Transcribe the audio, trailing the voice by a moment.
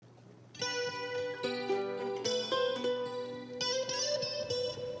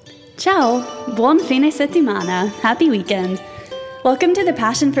Ciao, buon fine settimana, happy weekend. Welcome to the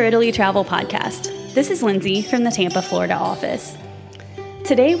Passion for Italy Travel podcast. This is Lindsay from the Tampa, Florida office.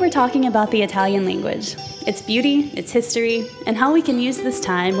 Today we're talking about the Italian language, its beauty, its history, and how we can use this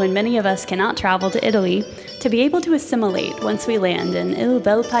time when many of us cannot travel to Italy to be able to assimilate once we land in Il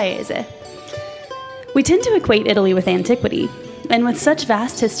Bel Paese. We tend to equate Italy with antiquity, and with such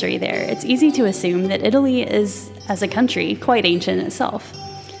vast history there, it's easy to assume that Italy is, as a country, quite ancient itself.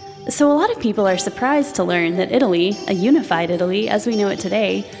 So a lot of people are surprised to learn that Italy, a unified Italy as we know it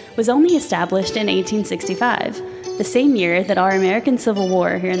today, was only established in 1865, the same year that our American Civil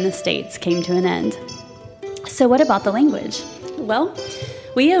War here in the States came to an end. So what about the language? Well,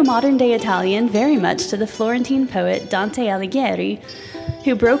 we owe modern-day Italian very much to the Florentine poet Dante Alighieri,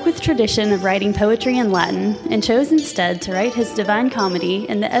 who broke with tradition of writing poetry in Latin and chose instead to write his Divine Comedy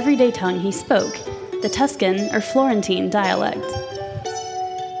in the everyday tongue he spoke, the Tuscan or Florentine dialect.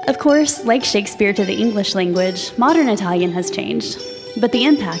 Of course, like Shakespeare to the English language, modern Italian has changed, but the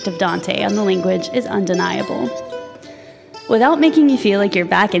impact of Dante on the language is undeniable. Without making you feel like you're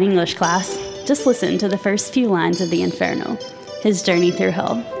back in English class, just listen to the first few lines of the Inferno, his journey through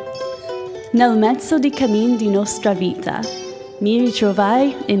hell. Nel mezzo di cammin di nostra vita, mi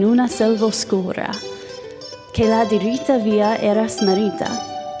ritrovai in una selva oscura, che la diritta via era smarrita.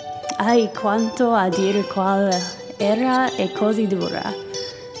 Ai quanto a dir qual era e così dura.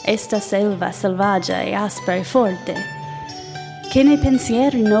 Esta selva selvaggia e aspra e forte, che nei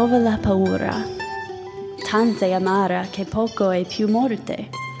pensieri rinnova la paura, tanta e amara che poco è più morte.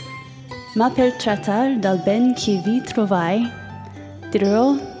 Ma per trattar dal ben che vi trovai,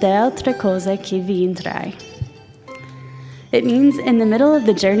 dirò de altre cose che vi intrai. It means, in the middle of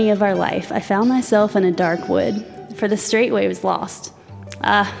the journey of our life, I found myself in a dark wood, for the straight way was lost.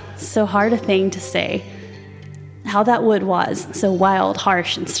 So hard a thing to say. How that wood was, so wild,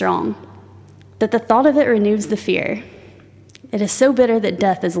 harsh, and strong, that the thought of it renews the fear. It is so bitter that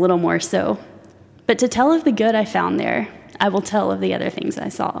death is little more so. But to tell of the good I found there, I will tell of the other things I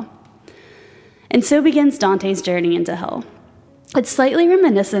saw. And so begins Dante's journey into hell. It's slightly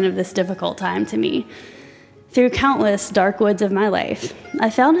reminiscent of this difficult time to me. Through countless dark woods of my life, I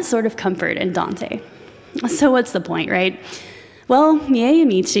found a sort of comfort in Dante. So what's the point, right? Well, miei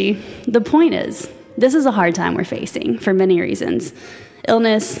amici, the point is, this is a hard time we're facing, for many reasons.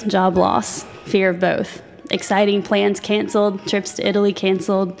 Illness, job loss, fear of both. Exciting plans canceled, trips to Italy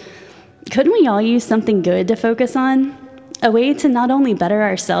canceled. Couldn't we all use something good to focus on? A way to not only better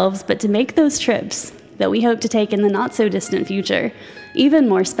ourselves, but to make those trips that we hope to take in the not-so-distant future even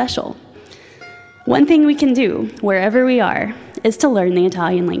more special. One thing we can do, wherever we are, is to learn the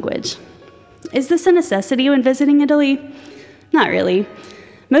Italian language. Is this a necessity when visiting Italy? Not really.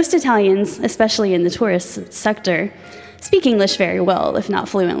 Most Italians, especially in the tourist sector, speak English very well, if not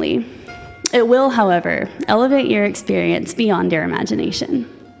fluently. It will, however, elevate your experience beyond your imagination.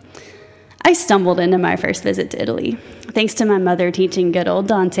 I stumbled into my first visit to Italy, thanks to my mother teaching good old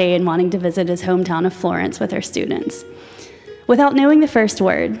Dante and wanting to visit his hometown of Florence with her students. Without knowing the first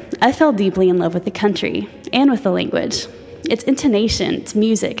word, I fell deeply in love with the country and with the language. Its intonation, its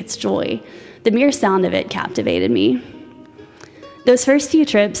music, its joy, the mere sound of it captivated me. Those first few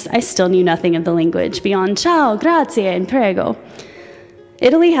trips, I still knew nothing of the language beyond ciao, grazie, and prego.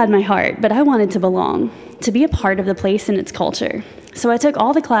 Italy had my heart, but I wanted to belong, to be a part of the place and its culture. So I took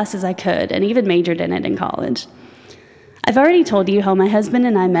all the classes I could and even majored in it in college. I've already told you how my husband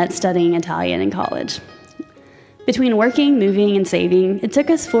and I met studying Italian in college. Between working, moving, and saving, it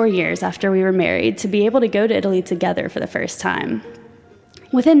took us 4 years after we were married to be able to go to Italy together for the first time.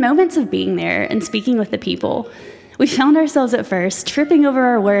 Within moments of being there and speaking with the people, we found ourselves at first tripping over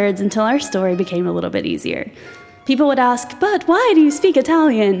our words until our story became a little bit easier. People would ask, "But why do you speak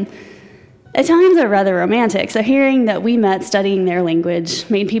Italian?" Italians are rather romantic, so hearing that we met studying their language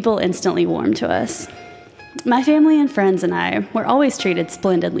made people instantly warm to us. My family and friends and I were always treated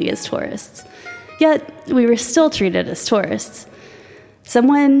splendidly as tourists. Yet, we were still treated as tourists.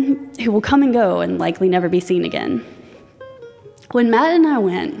 Someone who will come and go and likely never be seen again. When Matt and I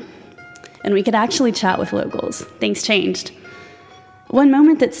went, and we could actually chat with locals, things changed. One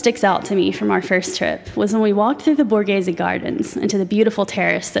moment that sticks out to me from our first trip was when we walked through the Borghese Gardens into the beautiful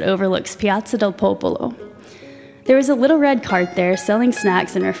terrace that overlooks Piazza del Popolo. There was a little red cart there selling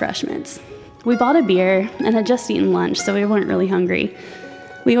snacks and refreshments. We bought a beer and had just eaten lunch, so we weren't really hungry.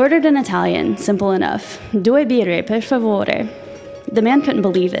 We ordered in Italian, simple enough. "Due birre, per favore." The man couldn't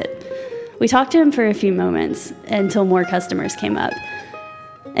believe it. We talked to him for a few moments until more customers came up.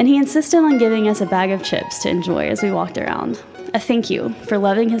 And he insisted on giving us a bag of chips to enjoy as we walked around. A thank you for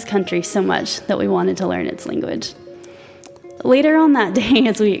loving his country so much that we wanted to learn its language. Later on that day,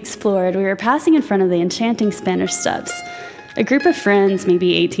 as we explored, we were passing in front of the enchanting Spanish Steps. A group of friends,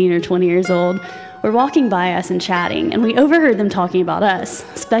 maybe 18 or 20 years old, were walking by us and chatting, and we overheard them talking about us,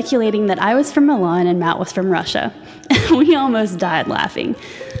 speculating that I was from Milan and Matt was from Russia. We almost died laughing.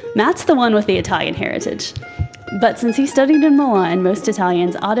 Matt's the one with the Italian heritage. But since he studied in Milan, most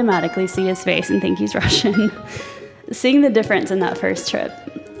Italians automatically see his face and think he's Russian. Seeing the difference in that first trip,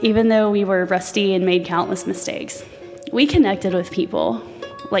 even though we were rusty and made countless mistakes, we connected with people,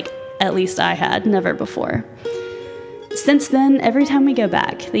 like at least I had, never before. Since then, every time we go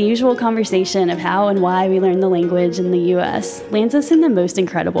back, the usual conversation of how and why we learned the language in the US lands us in the most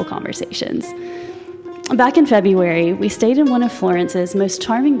incredible conversations. Back in February, we stayed in one of Florence's most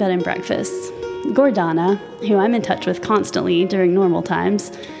charming bed and breakfasts. Gordana, who I'm in touch with constantly during normal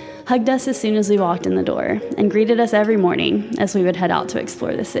times, hugged us as soon as we walked in the door and greeted us every morning as we would head out to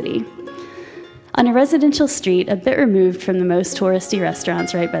explore the city. On a residential street a bit removed from the most touristy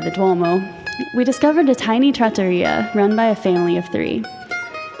restaurants right by the Duomo, we discovered a tiny trattoria run by a family of 3.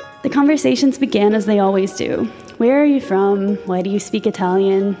 The conversations began as they always do. Where are you from? Why do you speak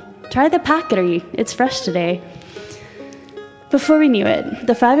Italian? Try the paccheri, it's fresh today. Before we knew it,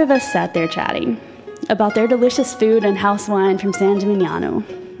 the 5 of us sat there chatting about their delicious food and house wine from San Gimignano,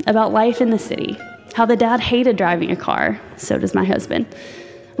 about life in the city, how the dad hated driving a car, so does my husband.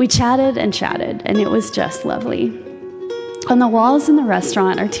 We chatted, and it was just lovely. On the walls in the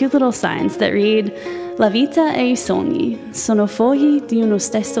restaurant are 2 little signs that read, La vita e I sogni sono fogli di uno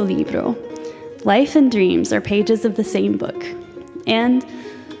stesso libro. Life and dreams are pages of the same book. And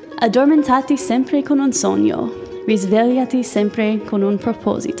addormentati sempre con un sogno, risvegliati sempre con un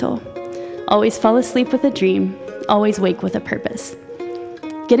proposito. Always fall asleep with a dream, always wake with a purpose.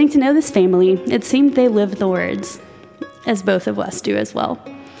 Getting to know this family, it seemed they lived the words, as both of us do as well.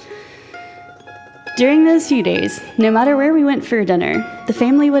 During those few days, no matter where we went for dinner, the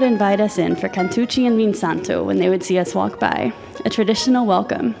family would invite us in for cantucci and vin santo when they would see us walk by, a traditional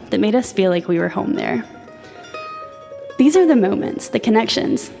welcome that made us feel like we were home there. These are the moments, the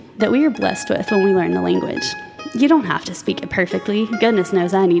connections, that we are blessed with when we learn the language. You don't have to speak it perfectly. Goodness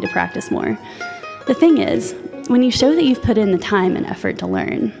knows I need to practice more. The thing is, when you show that you've put in the time and effort to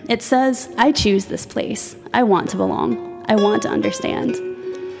learn, it says, I choose this place. I want to belong. I want to understand.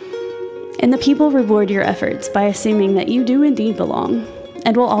 And the people reward your efforts by assuming that you do indeed belong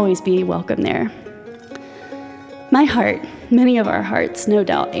and will always be welcome there. My heart, many of our hearts, no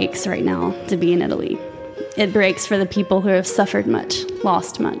doubt aches right now to be in Italy. It breaks for the people who have suffered much,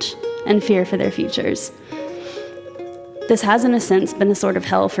 lost much, and fear for their futures. This has, in a sense, been a sort of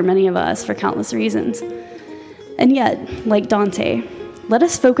hell for many of us for countless reasons. And yet, like Dante, let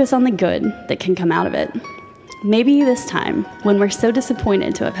us focus on the good that can come out of it. Maybe this time, when we're so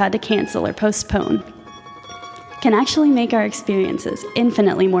disappointed to have had to cancel or postpone, can actually make our experiences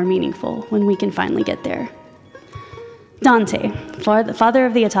infinitely more meaningful when we can finally get there. Dante, the father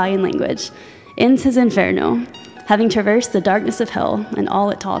of the Italian language, ends his Inferno, having traversed the darkness of hell and all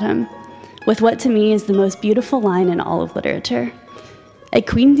it taught him, with what to me is the most beautiful line in all of literature. E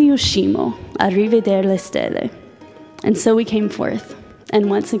quindi uscimo a rivedere le stelle. And so we came forth, and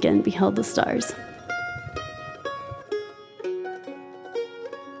once again beheld the stars.